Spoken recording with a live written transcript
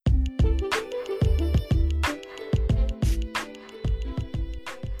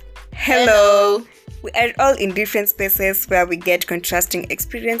Hello! We are all in different spaces where we get contrasting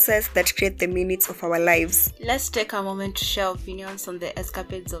experiences that create the minutes of our lives. Let's take a moment to share opinions on the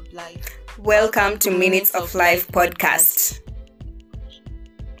escapades of life. Welcome to Minutes of Life podcast.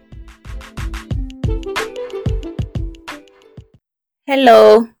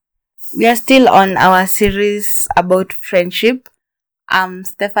 Hello! We are still on our series about friendship. I'm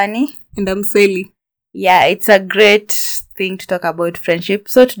Stephanie. And I'm Sally. Yeah, it's a great thing to talk about friendship.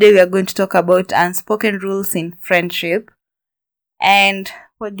 So today we are going to talk about unspoken rules in friendship. And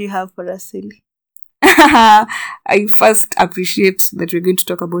what do you have for us, Sally? I first appreciate that we're going to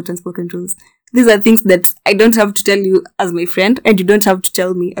talk about unspoken rules. These are things that I don't have to tell you as my friend, and you don't have to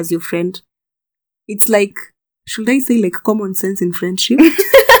tell me as your friend. It's like, should I say like common sense in friendship?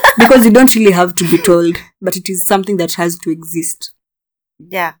 Because you don't really have to be told, but it is something that has to exist.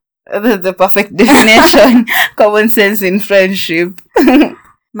 Yeah, that's the perfect definition. Common sense in friendship.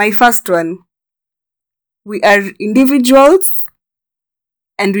 My first one. We are individuals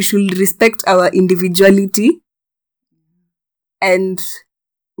and we should respect our individuality. And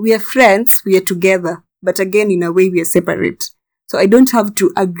we are friends, we are together. But again, in a way, we are separate. So I don't have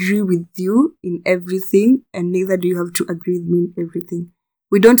to agree with you in everything, and neither do you have to agree with me in everything.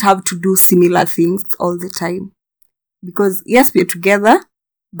 We don't have to do similar things all the time. Because yes, we are together,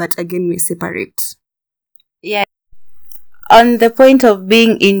 but again, we are separate. Yeah. On the point of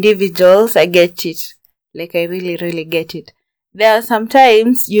being individuals, I get it. Like, I really, really get it. There are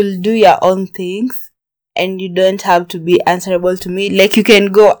sometimes you'll do your own things and you don't have to be answerable to me. Like, you can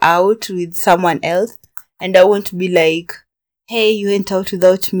go out with someone else and I won't be like, hey, you went out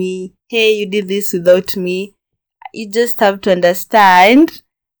without me. Hey, you did this without me. You just have to understand,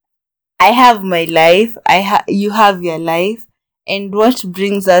 I have my life, you have your life, and what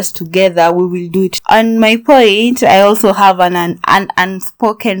brings us together, we will do it. On my point, I also have an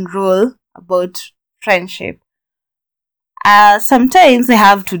unspoken rule about friendship. Sometimes I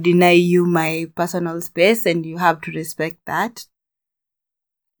have to deny you my personal space, and you have to respect that.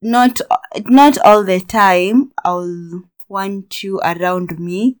 Not all the time I'll want you around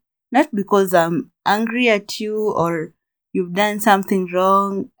me, not because I'm angry at you or you've done something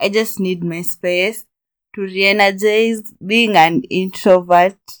wrong. I just need my space to re-energize. Being an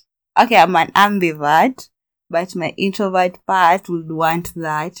introvert, okay, I'm an ambivert, but my introvert part would want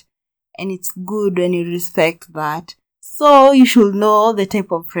that, and it's good when you respect that. So you should know the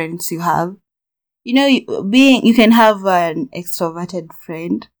type of friends you have. You know, you can have an extroverted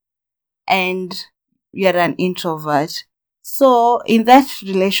friend and you're an introvert. So in that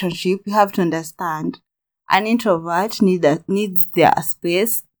relationship, you have to understand an introvert needs their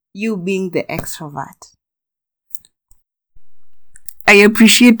space, you being the extrovert. I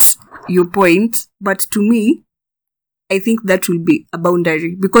appreciate your point, but to me, I think that will be a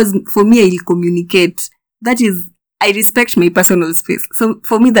boundary. Because for me, I will communicate. That is, I respect my personal space. So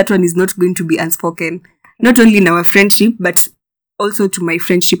for me, that one is not going to be unspoken. Not only in our friendship, but also to my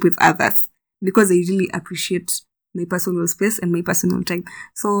friendship with others. Because I really appreciate my personal space and my personal time.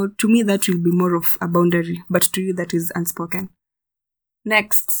 So to me, that will be more of a boundary. But to you, that is unspoken.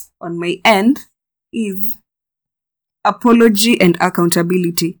 Next, on my end, is apology and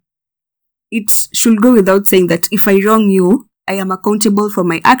accountability. It should go without saying that if I wrong you, I am accountable for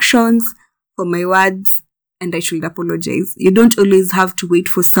my actions, for my words, and I should apologize. You don't always have to wait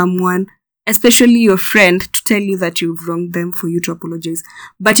for someone, especially your friend, to tell you that you've wronged them for you to apologize.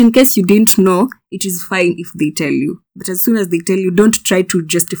 But in case you didn't know, it is fine if they tell you. But as soon as they tell you, don't try to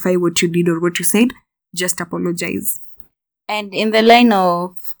justify what you did or what you said. Just apologize. And in the line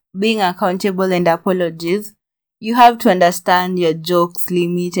of being accountable and apologies, you have to understand your jokes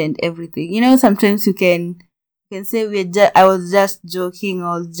limit and everything. You know, sometimes you can say I was just joking,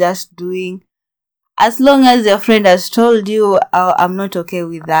 I was just doing. As long as your friend has told you, I'm not okay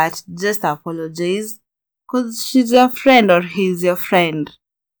with that, just apologize. Because she's your friend or he's your friend.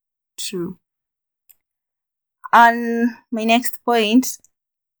 True. On my next point,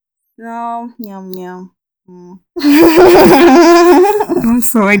 no, yum.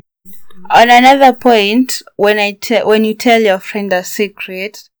 Also, on another point, when you tell your friend a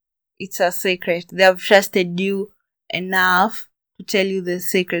secret, it's a secret. They have trusted you enough to tell you the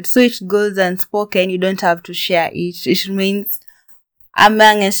secret. So it goes unspoken. You don't have to share it. It remains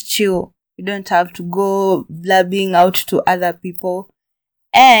amongst you. You don't have to go blabbing out to other people.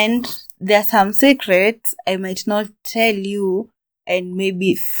 And there are some secrets I might not tell you and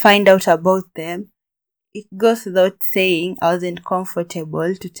maybe find out about them. It goes without saying, I wasn't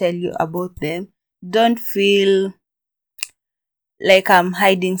comfortable to tell you about them. Don't feel like I'm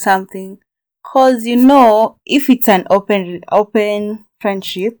hiding something. Cause you know, if it's an open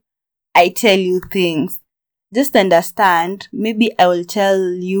friendship, I tell you things. Just understand. Maybe I will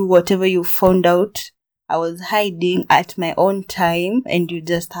tell you whatever you found out I was hiding at my own time, and you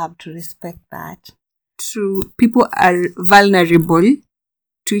just have to respect that. True. People are vulnerable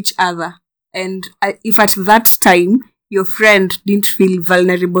to each other. And if at that time your friend didn't feel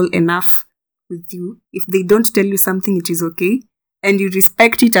vulnerable enough with you, if they don't tell you something, it is okay. And you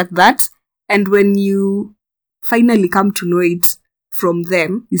respect it at that. And when you finally come to know it from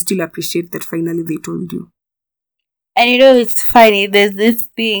them, you still appreciate that finally they told you. And it's funny, there's this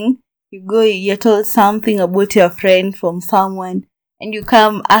thing, you're told something about your friend from someone, and you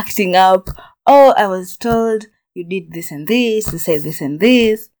come acting up, oh, I was told you did this and this, you said this and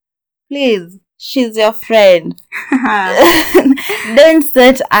this. Please, she's your friend. Don't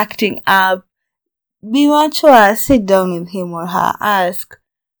start acting up. Be mature, sit down with him or her, ask,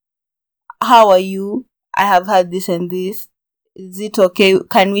 how are you? I have had this and this. Is it okay?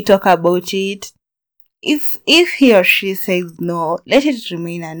 Can we talk about it? If he or she says no, let it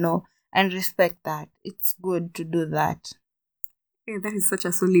remain a no, and respect that. It's good to do that. Hey, that is such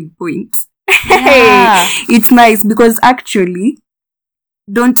a solid point. Yeah. It's nice because actually,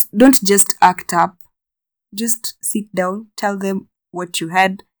 don't just act up. Just sit down, tell them what you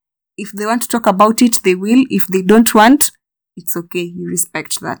had. If they want to talk about it, they will. If they don't want, it's okay. You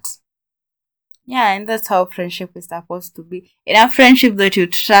respect that. Yeah, and that's how friendship is supposed to be. In a friendship that you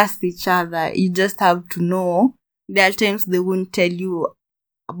trust each other, you just have to know there are times they won't tell you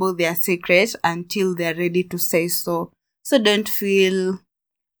about their secret until they're ready to say so. So don't feel,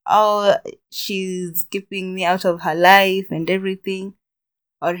 oh, she's keeping me out of her life and everything,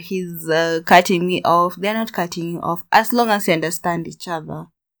 or he's cutting me off. They're not cutting you off as long as you understand each other.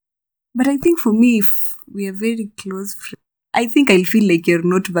 But I think for me, if we are very close friends, I think I'll feel like you're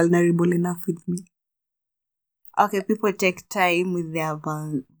not vulnerable enough with me. Okay, people take time with their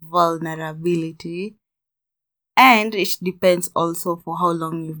vulnerability. And it depends also for how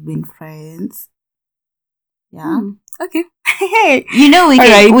long you've been friends. Yeah. Okay.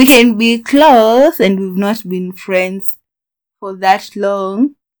 We can be close and we've not been friends for that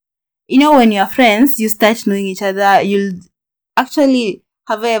long. When you're friends, you start knowing each other. You'll actually,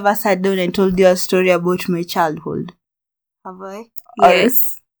 have I ever sat down and told you a story about my childhood? Have I?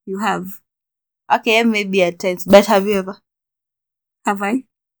 Yes, you have. Okay, maybe at times. But have you ever? Have I?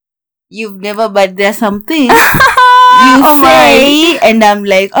 You've never, but there's some things you say, and I'm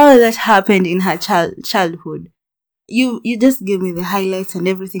like, oh, that happened in her childhood. You just give me the highlights and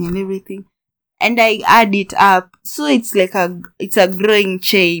everything, and I add it up. So it's like it's a growing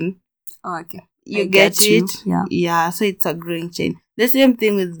chain. Oh, okay. You get it? Yeah. Yeah, so it's a growing chain. The same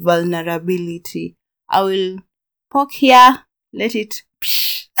thing with vulnerability. I will poke here, let it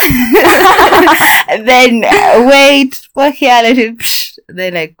psh. Then wait, poke here, let it psh.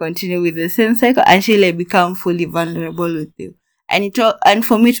 Then I continue with the same cycle until I become fully vulnerable with you. And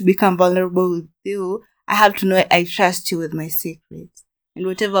for me to become vulnerable with you, I have to know I trust you with my secrets. And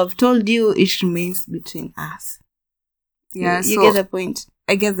whatever I've told you, it remains between us. Yeah, you get the point.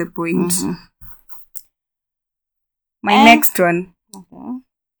 I get the point. Mm-hmm. My next one. Okay.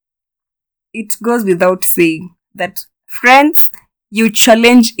 It goes without saying that friends, you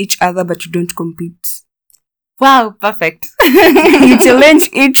challenge each other, but you don't compete. Wow, perfect. You challenge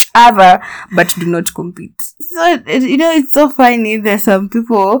each other, but do not compete. So, it's so funny. There's some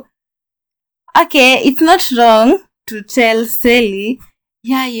people. Okay, it's not wrong to tell Sally,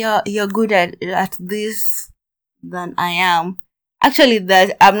 yeah, you're good at this than I am. Actually,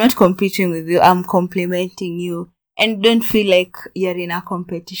 that I'm not competing with you. I'm complimenting you. And don't feel like you're in a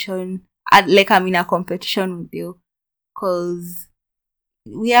competition. Like I'm in a competition with you. Because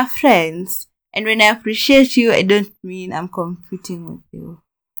we are friends. And when I appreciate you, I don't mean I'm competing with you.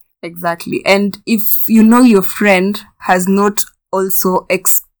 Exactly. And if you know your friend has not also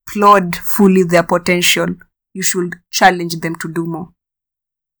explored fully their potential, you should challenge them to do more.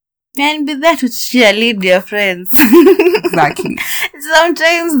 And be there to cheerlead your friends. Exactly.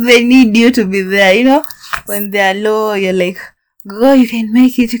 Sometimes they need you to be there, when they're low, you're like, go, you can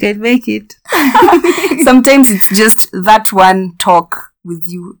make it. Sometimes it's just that one talk with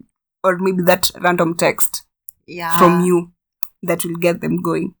you, or maybe that random text from you that will get them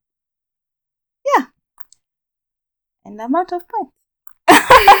going. Yeah. And I'm out of points.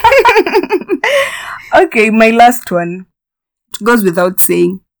 Okay, my last one. It goes without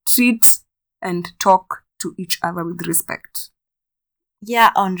saying. Treat and talk to each other with respect.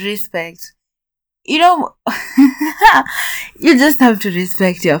 Yeah, on respect. You just have to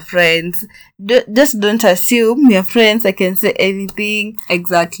respect your friends. Just don't assume your friends I can say anything.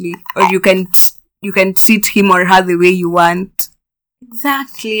 Exactly. Or you can treat him or her the way you want.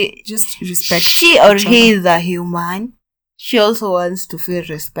 Exactly. Just respect. She or each he other. is a human. She also wants to feel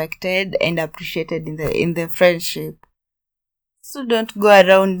respected and appreciated in the friendship. So don't go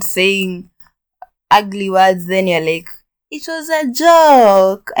around saying ugly words. Then you're like, it was a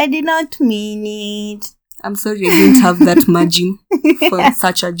joke. I did not mean it. I'm sorry I didn't have that margin for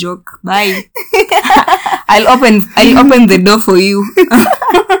such a joke. Bye. I'll open the door for you.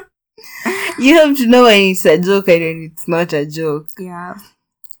 You have to know when it's a joke and when it's not a joke. Yeah.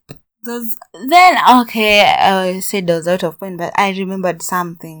 Then okay, I said I was out of point, but I remembered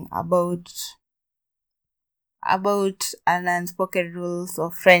something about an unspoken rules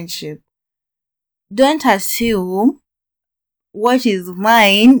of friendship. Don't assume what is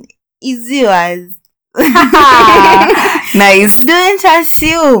mine is yours. Nice. Don't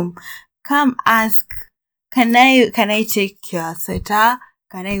assume. Come ask. Can I take your sweater?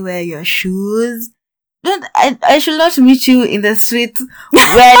 Can I wear your shoes? I should not meet you in the street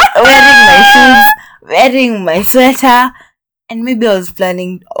wearing my shoes, wearing my sweater, and maybe I was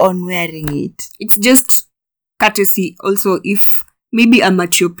planning on wearing it. It's just courtesy. Also, if maybe I'm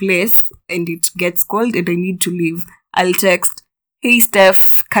at your place and it gets cold and I need to leave, I'll text, hey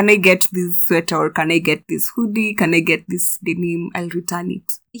Steph, can I get this sweater or can I get this hoodie? Can I get this denim? I'll return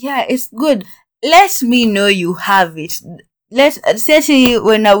it. Yeah, it's good. Let me know you have it. Especially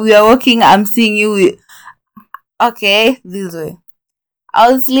when we are walking, I'm seeing you. Okay, this way. I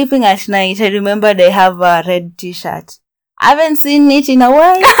was sleeping at night. I remembered I have a red t-shirt. I haven't seen it in a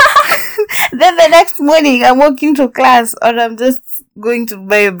while. Then the next morning, I'm walking to class or I'm just going to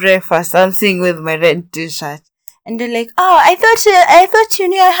buy breakfast. I'm seeing with my red t-shirt. And they're like, oh, I thought you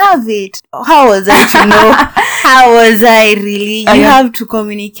knew I have it. How was I to know? How was I really? You have to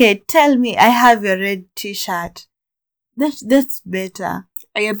communicate. Tell me, I have your red t-shirt. That's better.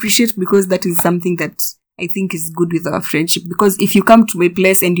 I appreciate because that is something that I think is good with our friendship. Because if you come to my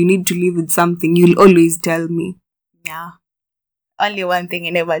place and you need to leave with something, you'll always tell me. Yeah. Only one thing I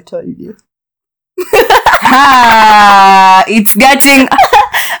never told you. It's getting.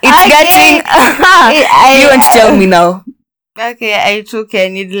 You want to tell me now? Okay, I took a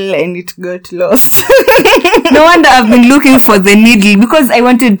needle and it got lost. No wonder I've been looking for the needle because I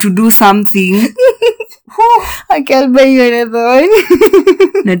wanted to do something. Okay, I'll buy you another one.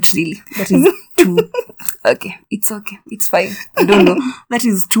 Not really. That is too. Okay, it's okay. It's fine. I don't know. That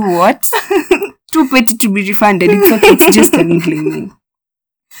is too what? Too petty to be refunded. It's okay. It's just a needle.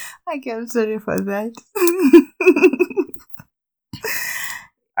 Okay, I'm sorry for that.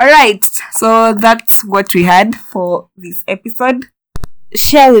 Alright, so that's what we had for this episode.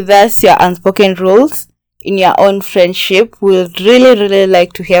 Share with us your unspoken rules in your own friendship. We'd really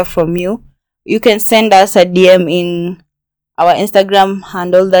like to hear from you. You can send us a DM in our Instagram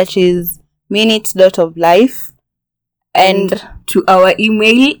handle, that is minutes.of.life. And to our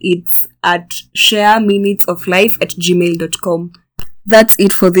email, it's at shareminutesoflife@gmail.com. That's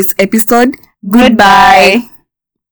it for this episode. Goodbye.